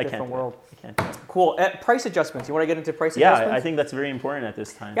do it. Different world. I can't do it. Cool. Price adjustments. You want to get into price adjustments? Yeah, I think that's very important at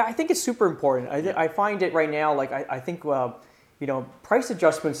this time. Yeah, I think it's super important. I find it right now, like I think, price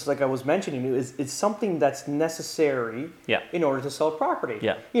adjustments, like I was mentioning, is something that's necessary in order to sell a property.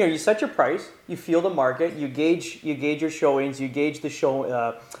 Yeah. You set your price, you feel the market, you gauge your showings, you gauge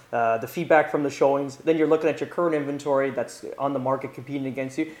the feedback from the showings. Then you're looking at your current inventory that's on the market competing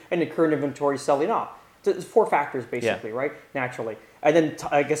against you, and the current inventory selling off. There's 4 factors basically, right? Naturally, and then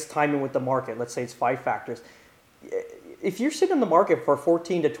I guess timing with the market. Let's say it's 5 factors. If you're sitting on the market for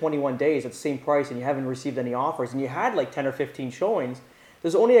 14 to 21 days at the same price and you haven't received any offers and you had like 10 or 15 showings,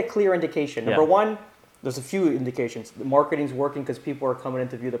 there's only a clear indication. Number one, there's a few indications. The marketing's working because people are coming in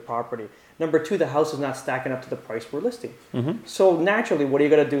to view the property. Number 2, the house is not stacking up to the price we're listing. Mm-hmm. So naturally, what are you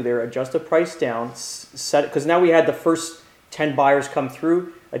going to do there? Adjust the price down, set it, because now we had the first 10 buyers come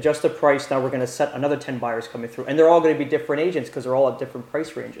through, adjust the price, now we're going to set another 10 buyers coming through. And they're all going to be different agents because they're all at different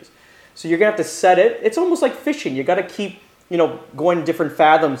price ranges. So you're going to have to set it. It's almost like fishing. You got to keep, going different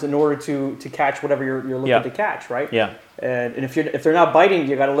fathoms in order to catch whatever you're looking to catch, right? Yeah. And if they're not biting,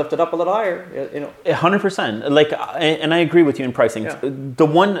 you got to lift it up a little higher. 100%. Like, and I agree with you in pricing. Yeah.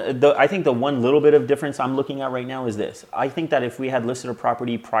 I think the one little bit of difference I'm looking at right now is this. I think that if we had listed a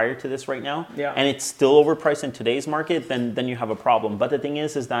property prior to this right now, and it's still overpriced in today's market, then you have a problem. But the thing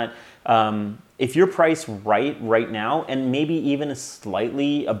is that if you're priced right now, and maybe even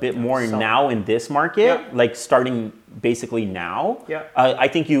a bit more now in this market, like starting basically now, I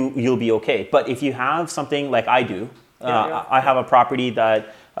think you'll be okay. But if you have something like I do, I have a property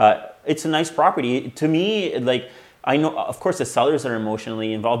that it's a nice property. To me, like, I know, of course, the sellers are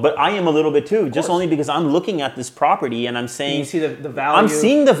emotionally involved, but I am a little bit too, just only because I'm looking at this property and I'm saying, you see the value. I'm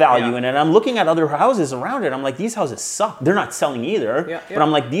seeing the value in it. I'm looking at other houses around it. I'm like, these houses suck. They're not selling either, but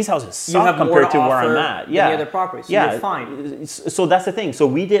I'm like, these houses suck compared to where I'm at. Yeah, the other properties. So you're fine. So that's the thing. So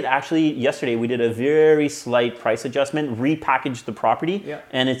we did yesterday, we did a very slight price adjustment, repackaged the property,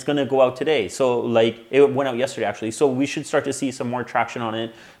 and it's going to go out today. So like, it went out yesterday actually. So we should start to see some more traction on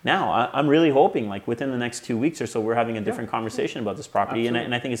it now. I'm really hoping like within the next 2 weeks or so, we're having a different conversation about this property,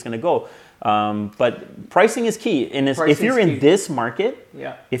 and I think it's going to go. But pricing is key. And if you're in this market,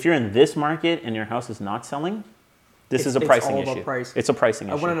 and your house is not selling, this is a pricing issue. It's a pricing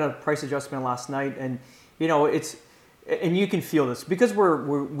issue. I went on a price adjustment last night, and and you can feel this because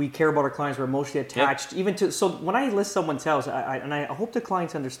we care about our clients. We're emotionally attached, even to. So when I list someone's house, I hope the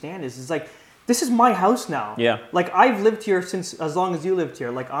clients understand this. It's like, this is my house now. Yeah. Like, I've lived here since as long as you lived here.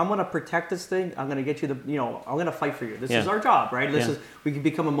 Like, I'm gonna protect this thing. I'm gonna get you I'm gonna fight for you. This is our job, right? We can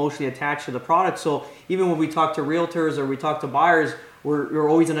become emotionally attached to the product. So even when we talk to realtors or we talk to buyers, we're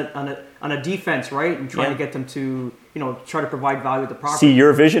always on a defense, right? And trying to get them to try to provide value to the property. See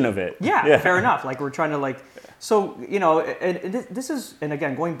your vision of it. Yeah. Fair enough. Like, we're trying to and this is, and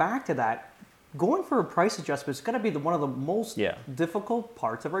again, going back to that, going for a price adjustment is going to be one of the most difficult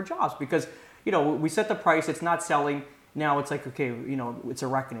parts of our jobs because, we set the price, it's not selling. Now it's like, okay, it's a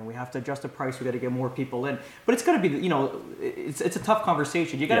reckoning. We have to adjust the price. We got to get more people in. But it's going to be, it's a tough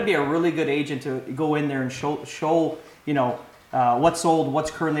conversation. You got to be a really good agent to go in there and show what's sold,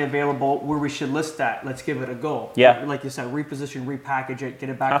 what's currently available, where we should list that. Let's give it a go. Yeah. Like you said, reposition, repackage it, get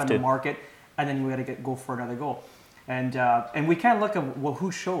it back on the market, and then we got to go for another goal. And we can't look at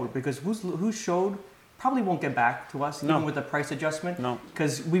who showed because who showed probably won't get back to us even with the price adjustment. No,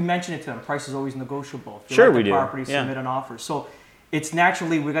 because we mention it to them. Price is always negotiable. If you like the property, submit an offer. So it's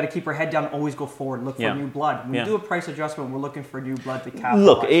naturally we got to keep our head down, always go forward, look for new blood. When we do a price adjustment, we're looking for new blood to capitalize.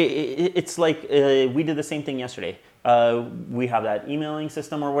 Look, it's like we did the same thing yesterday. We have that emailing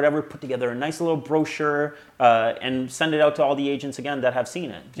system or whatever, put together a nice little brochure and send it out to all the agents again that have seen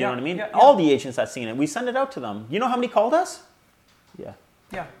it. Do you know what I mean? All the agents that seen it, we send it out to them. You know how many called us?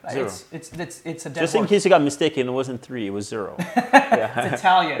 Yeah, 0. It's a dead just in case you got mistaken, it wasn't 3, it was 0. It's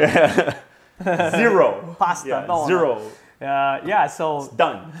Italian. 0. Pasta. No, 0. So it's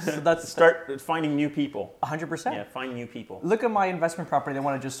done. So that's start finding new people. 100%. Yeah, find new people. Look at my investment property, the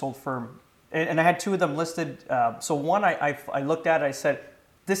one I just sold firm, and I had 2 of them listed. So one I looked at, I said,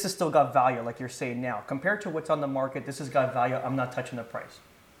 this has still got value, like you're saying now. Compared to what's on the market, this has got value. I'm not touching the price.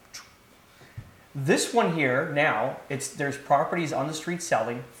 This one here now, there's properties on the street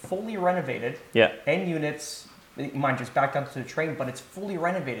selling, fully renovated, and units. Mind you, it's back down to the train, but it's fully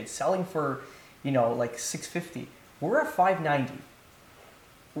renovated, selling for, like $650. We're at $590.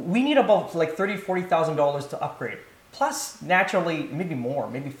 We need about like $30,000-$40,000 to upgrade. Plus, naturally, maybe more,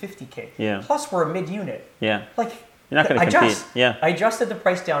 maybe $50K. Yeah. Plus, we're a mid-unit. Yeah. Like you're not going to compete. I adjusted the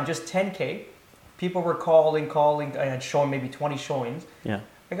price down just $10K. People were calling. I had shown maybe 20 showings. Yeah.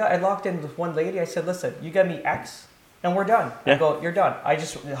 I locked in with one lady. I said, listen, you get me X and we're done. I go, you're done.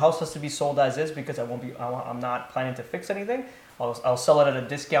 The house has to be sold as is because I'm not planning to fix anything. I'll sell it at a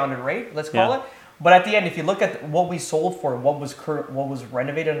discounted rate, let's call it. But at the end, if you look at what we sold for, what was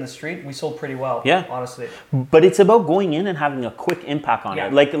renovated on the street, we sold pretty well. Yeah, honestly. But it's about going in and having a quick impact on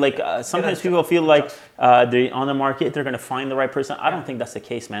it. Like sometimes people feel like they're on the market, they're going to find the right person. I don't think that's the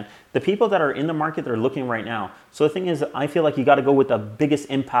case, man. The people that are in the market, they're looking right now. So the thing is, I feel like you got to go with the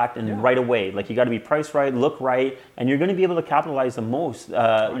biggest impact and right away. Like you got to be priced right, look right, and you're going to be able to capitalize the most.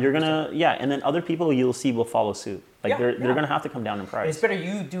 You're gonna and then other people you'll see will follow suit. Like they're going to have to come down in price. It's better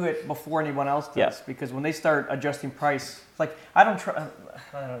you do it before anyone else does because when they start adjusting price, it's like I don't say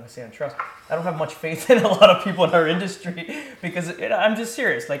I don't trust. I don't have much faith in a lot of people in our industry because I'm just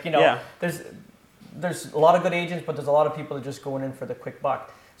serious. Like there's a lot of good agents, but there's a lot of people that just going in for the quick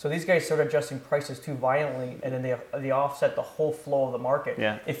buck. So these guys start adjusting prices too violently, and then they offset the whole flow of the market.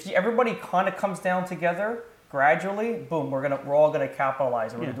 Yeah. If everybody kind of comes down together gradually, boom, we're all gonna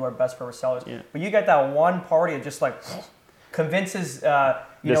capitalize and we're gonna do our best for our sellers. Yeah. But you got that one party that just like convinces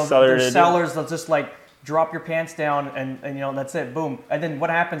their sellers to just like drop your pants down and that's it, boom. And then what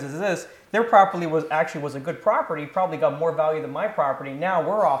happens is this: their property was a good property, probably got more value than my property. Now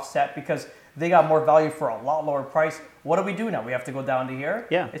we're offset because they got more value for a lot lower price. What do we do now? We have to go down to here?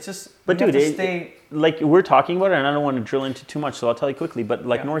 Yeah. It's just, but dude, like we're talking about it, and I don't want to drill into too much, so I'll tell you quickly, but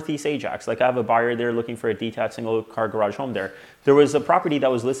like Northeast Ajax, like I have a buyer there looking for a detached single car garage home there. There was a property that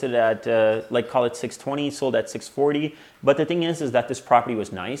was listed at, call it 620, sold at 640. But the thing is that this property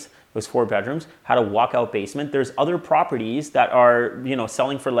was nice. It was 4 bedrooms, had a walkout basement. There's other properties that are,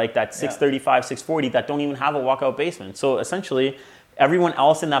 selling for like that 635, 640 that don't even have a walkout basement. So essentially, everyone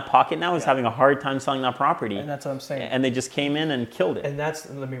else in that pocket now is having a hard time selling that property. And that's what I'm saying. And they just came in and killed it. And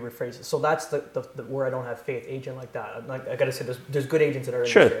let me rephrase it. So that's the where I don't have faith, agent like that. I got to say, there's good agents in our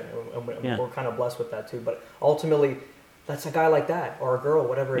industry. And we're kind of blessed with that too. But ultimately, that's a guy like that, or a girl,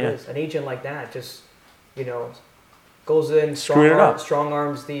 whatever it is. An agent like that just, goes in, strong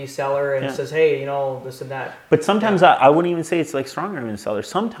arms the seller and says, hey, this and that. But sometimes I wouldn't even say it's like strong arming the seller.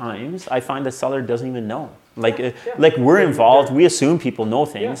 Sometimes I find the seller doesn't even know. Like we're involved, we assume people know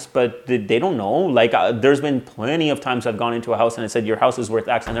things, but they don't know. Like there's been plenty of times I've gone into a house and I said, your house is worth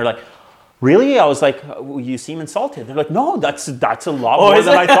X. And they're like, really? I was like, well, you seem insulted. They're like, no, that's a lot more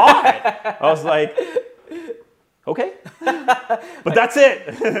than I thought. I was like, okay, but that's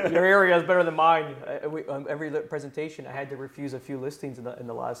it. Your area is better than mine. Every presentation, I had to refuse a few listings in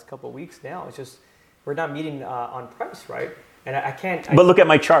the last couple of weeks now. It's just, we're not meeting on price, right? And I can't. But look at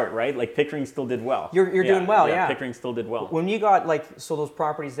my chart, right? Like Pickering still did well. You're doing well, yeah. Pickering still did well. When you got those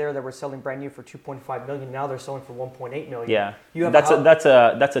properties there that were selling brand new for $2.5 million, now they're selling for $1.8 million. Yeah, that's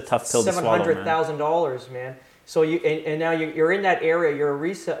a tough pill to swallow, man. $700,000, man. So and now you're in that area.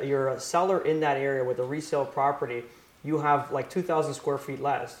 You're a seller in that area with a resale property, you have like 2,000 square feet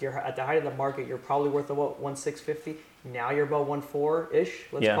less. You're at the height of the market. You're probably worth about 1,650. Now you're about 1,400 ish.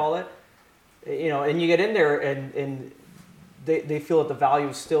 Let's call it. You know, and you get in there and they feel that the value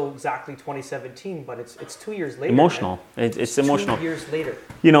is still exactly 2017, but it's 2 years later. Emotional. It's emotional. 2 years later.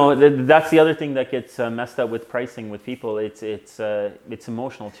 You know, that's the other thing that gets messed up with pricing with people. It's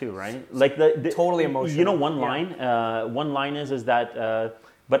emotional too, right? Like the totally emotional. You know, one line is that,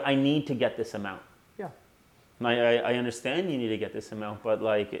 but I need to get this amount. Yeah. I understand you need to get this amount, but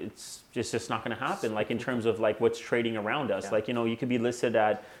like it's just not going to happen. Like in terms of like what's trading around us, like, you know, you could be listed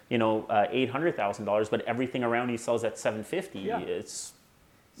at, you know, $800,000, but everything around you sells at $750. Yeah. It's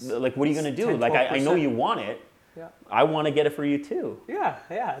like, what are you going to do? 10, like I know you want it. Yeah. I want to get it for you too. Yeah.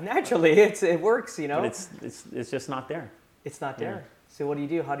 Naturally, it works, you know. But it's just not there. It's not there. Yeah. So what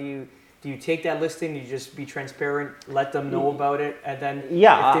do? How do you take that listing? You just be transparent, let them know about it, and then if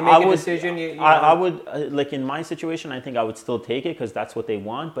they make a decision, I would like in my situation, I think I would still take it because that's what they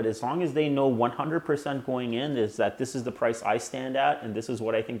want. But as long as they know 100% going in is that this is the price I stand at, and this is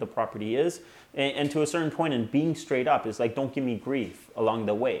what I think the property is, and to a certain point, and being straight up is like, don't give me grief along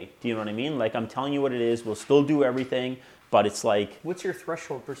the way. Do you know what I mean? Like I'm telling you what it is. We'll still do everything, but it's like, what's your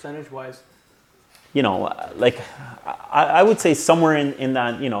threshold percentage wise? You know, like I would say somewhere in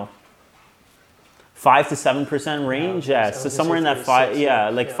that, you know, 5 to 7% range, so somewhere in that 5 to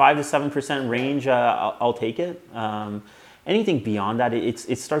 7% range, I'll take it. Anything beyond that,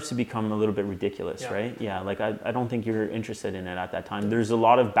 it starts to become a little bit ridiculous, right? Yeah, like I don't think you're interested in it at that time. There's a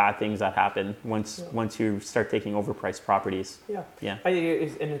lot of bad things that happen once you start taking overpriced properties. Yeah.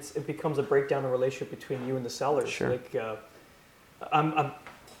 It becomes a breakdown in the relationship between you and the sellers. Sure. Like, you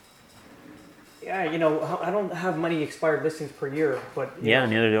know, I don't have many expired listings per year, but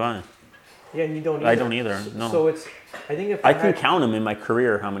neither do I. Yeah, and you don't either. I don't either, no. So I think if I can count them in my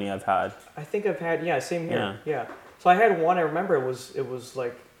career, how many I've had. I think I've had, same here. Yeah. So I had one, I remember it was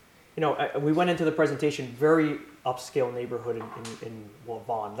like, you know, we went into the presentation, very upscale neighborhood in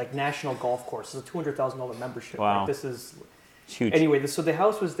Vaughan, like National Golf Course. It's a $200,000 membership. Wow. Like, this is huge. Anyway, so the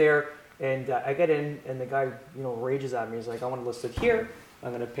house was there, and I get in, and the guy, you know, rages at me. He's like, I want to list it here.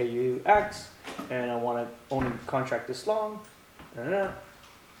 I'm going to pay you X, and I want to own a contract this long.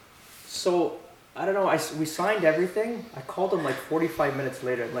 So, I don't know, we signed everything. I called him like 45 minutes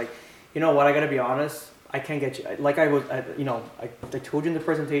later. Like, you know what, I got to be honest. I can't get you. Like I told you in the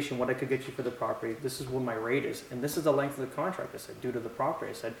presentation what I could get you for the property. This is what my rate is. And this is the length of the contract. I said, due to the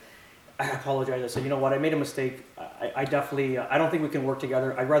property. I said, I apologize. I said, you know what, I made a mistake. I definitely, I don't think we can work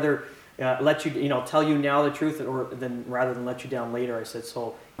together. I'd rather let you, tell you now the truth rather than let you down later. I said,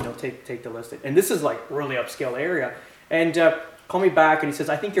 so, take the listing. And this is like really upscale area. And call me back, and he says,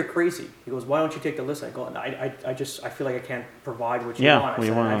 I think you're crazy. He goes, why don't you take the list? I go, I feel like I can't provide what you want. I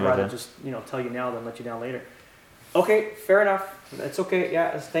said, I'd rather just, tell you now than let you down later. Okay, fair enough. That's okay.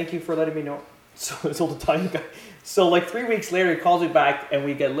 Yeah, thank you for letting me know. So it's all the time guy. So like 3 weeks later, he calls me back, and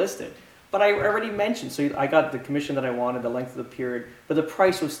we get listed. But I already mentioned, so I got the commission that I wanted, the length of the period, but the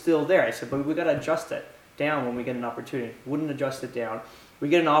price was still there. I said, but we got to adjust it down when we get an opportunity. Wouldn't adjust it down. We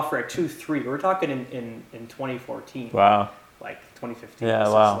get an offer at 2.3. We're talking in 2014. Wow. Like 2015. Yeah,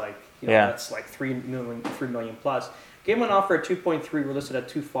 wow. Like, that's like 3 million plus. Gave him an offer at 2.3. We're listed at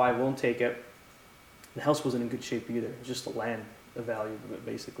 2.5. Won't take it. The house wasn't in good shape either. It was just the land, the value of it,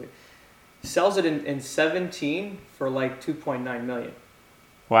 basically. Sells it in 17 for like 2.9 million.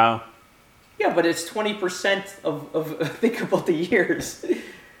 Wow. Yeah, but it's 20% of think about the years.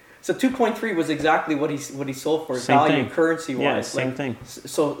 So 2.3 was exactly what he sold for, same value thing. Currency wise. Yeah, same thing.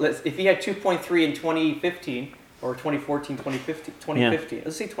 So if he had 2.3 in 2015 or 2014, 2015,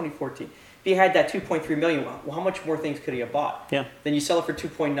 let's say 2014. If he had that 2.3 million, well, how much more things could he have bought? Yeah. Then you sell it for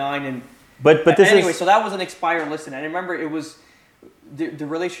 2.9 and. But this anyway, is... so that was an expired listing. And I remember it was. The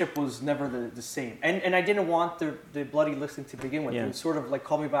relationship was never the same, and I didn't want the bloody listing to begin with. Yeah. It was sort of like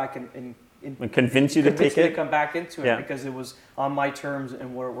call me back and convince you to take it, to come back into it because it was on my terms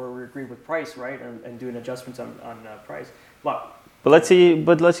and where we agreed with price, right, and doing adjustments on price. But let's see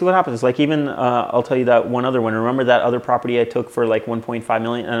what happens. Like even I'll tell you that one other one. Remember that other property I took for like 1.5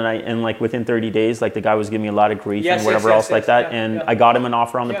 million, and like within 30 days, like the guy was giving me a lot of grief and whatever else like that, and I got him an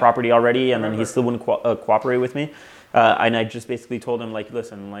offer on the property already, and then he still wouldn't cooperate with me. And I just basically told him, like,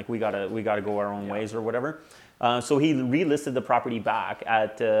 listen, like we gotta go our own ways or whatever. So he relisted the property back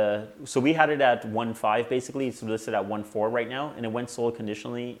at. So we had it at 1.5 basically. It's listed at 1.4 right now, and it went sold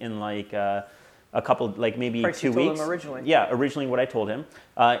conditionally in like a couple, like maybe price 2 weeks. You told him originally. Yeah, originally what I told him,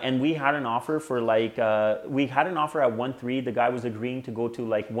 and we had an offer for like at 1.3. The guy was agreeing to go to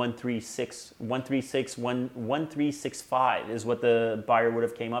like 1.36, 1.35 is what the buyer would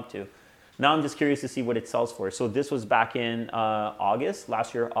have came up to. Now I'm just curious to see what it sells for. So this was back in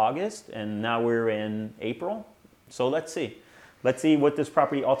last year August, and now we're in April. So let's see. Let's see what this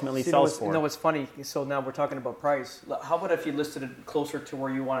property ultimately sells for. You know what's funny? So now we're talking about price. How about if you listed it closer to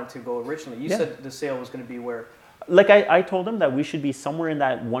where you wanted to go originally? You said the sale was going to be where? Like I told him that we should be somewhere in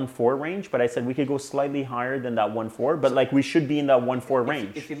that 1.4 range, but I said we could go slightly higher than that 1.4, but like we should be in that 1.4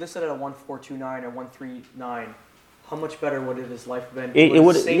 range. If you listed it at 1.429 or 1.39, how much better would his life have been? It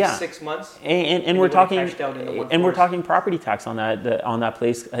would, save 6 months. And we're talking, we're talking property tax on that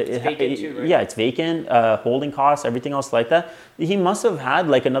place. It's vacant too, right? Yeah, it's vacant, holding costs, everything else like that. He must have had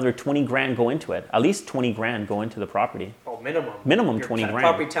like another 20 grand go into it. At least 20 grand go into the property. Oh, minimum. Minimum 20 grand.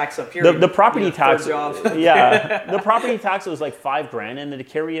 Property tax up here. The property tax. Yeah, the property tax was like 5 grand, and to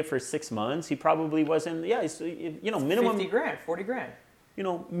carry it for 6 months, he probably wasn't. Yeah, minimum 50 grand, 40 grand.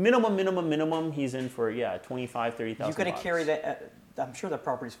 Minimum, he's in for, 25, 30,000. You've got to carry that. I'm sure that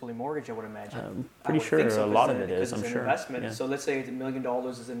property's fully mortgaged, I would imagine. Pretty sure a lot of it is, I'm sure. Investment. Yeah. So let's say $1 million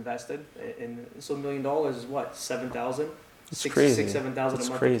is invested, so $1 million is what, 7,000? It's crazy. 7,000 a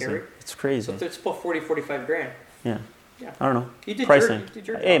month crazy. to carry? It's crazy. So it's about 40, 45 grand. Yeah. I don't know. You did pricing. You did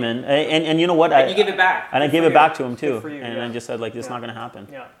your job. Hey man, and you know what? And you give it back. And I gave it back to him too. You, and I just said like, this is not going to happen.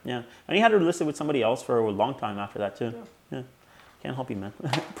 Yeah. And he had to list it with somebody else for a long time after that too. Yeah. Can't help you, man.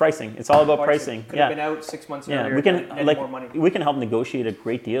 Pricing. It's all about pricing. Could have been out 6 months earlier. We can and more money. We can help negotiate a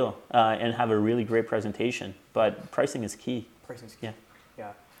great deal and have a really great presentation. But pricing is key. Pricing's key.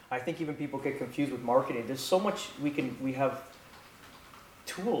 Yeah. I think even people get confused with marketing. There's so much we have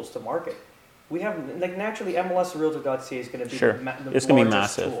tools to market. We have like naturally MLSrealtor.ca is going to be it's going to be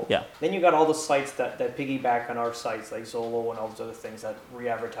massive. Tool. Yeah. Then you got all the sites that piggyback on our sites like Zillow and all those other things that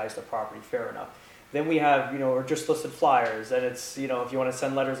re-advertise the property. Fair enough. Then we have, or just listed flyers. Then it's, if you want to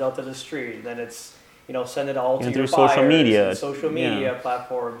send letters out to the street, then it's, send it all to your buyers, social media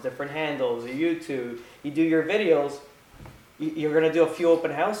platforms, different handles, YouTube. You do your videos. You're going to do a few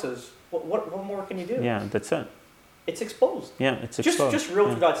open houses. What more can you do? Yeah, that's it. It's exposed. Yeah, it's exposed. Just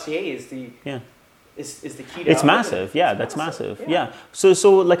Realtor.ca is the is the key to it's massive. Yeah, that's massive. Yeah.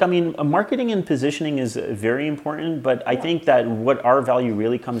 So like, I mean, marketing and positioning is very important, but I think that what our value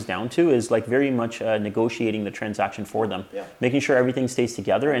really comes down to is like very much negotiating the transaction for them, making sure everything stays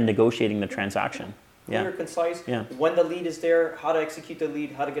together and negotiating the transaction. Clear, concise. When the lead is there, how to execute the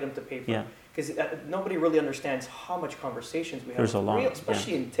lead, how to get them to pay for it. Because nobody really understands how much conversations we have. There's a lot,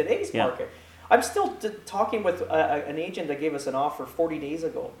 especially in today's market. I'm still talking with an agent that gave us an offer 40 days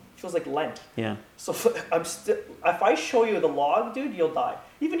ago. Feels like Lent. Yeah. So if I show you the log, dude, you'll die.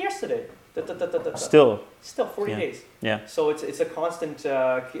 Even yesterday. Still 40 days. Yeah. So it's a constant,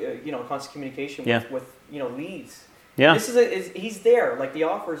 constant communication with leads. Yeah. He's there. Like the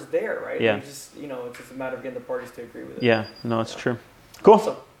offer's there, right? Yeah. It's just a matter of getting the parties to agree with it. Yeah. No, it's true. Cool.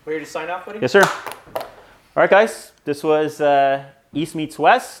 So, ready to sign off, buddy? Yes, sir. All right, guys. This was East Meets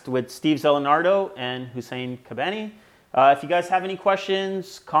West with Steve Zelenardo and Hussein Kabani. If you guys have any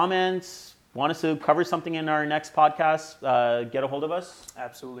questions, comments, want us to cover something in our next podcast, get a hold of us.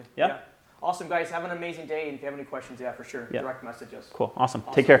 Absolutely. Yeah. Awesome, guys. Have an amazing day. And if you have any questions, for sure. Direct message us. Cool. Awesome.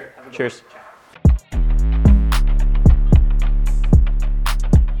 Take care. Cheers. Ciao.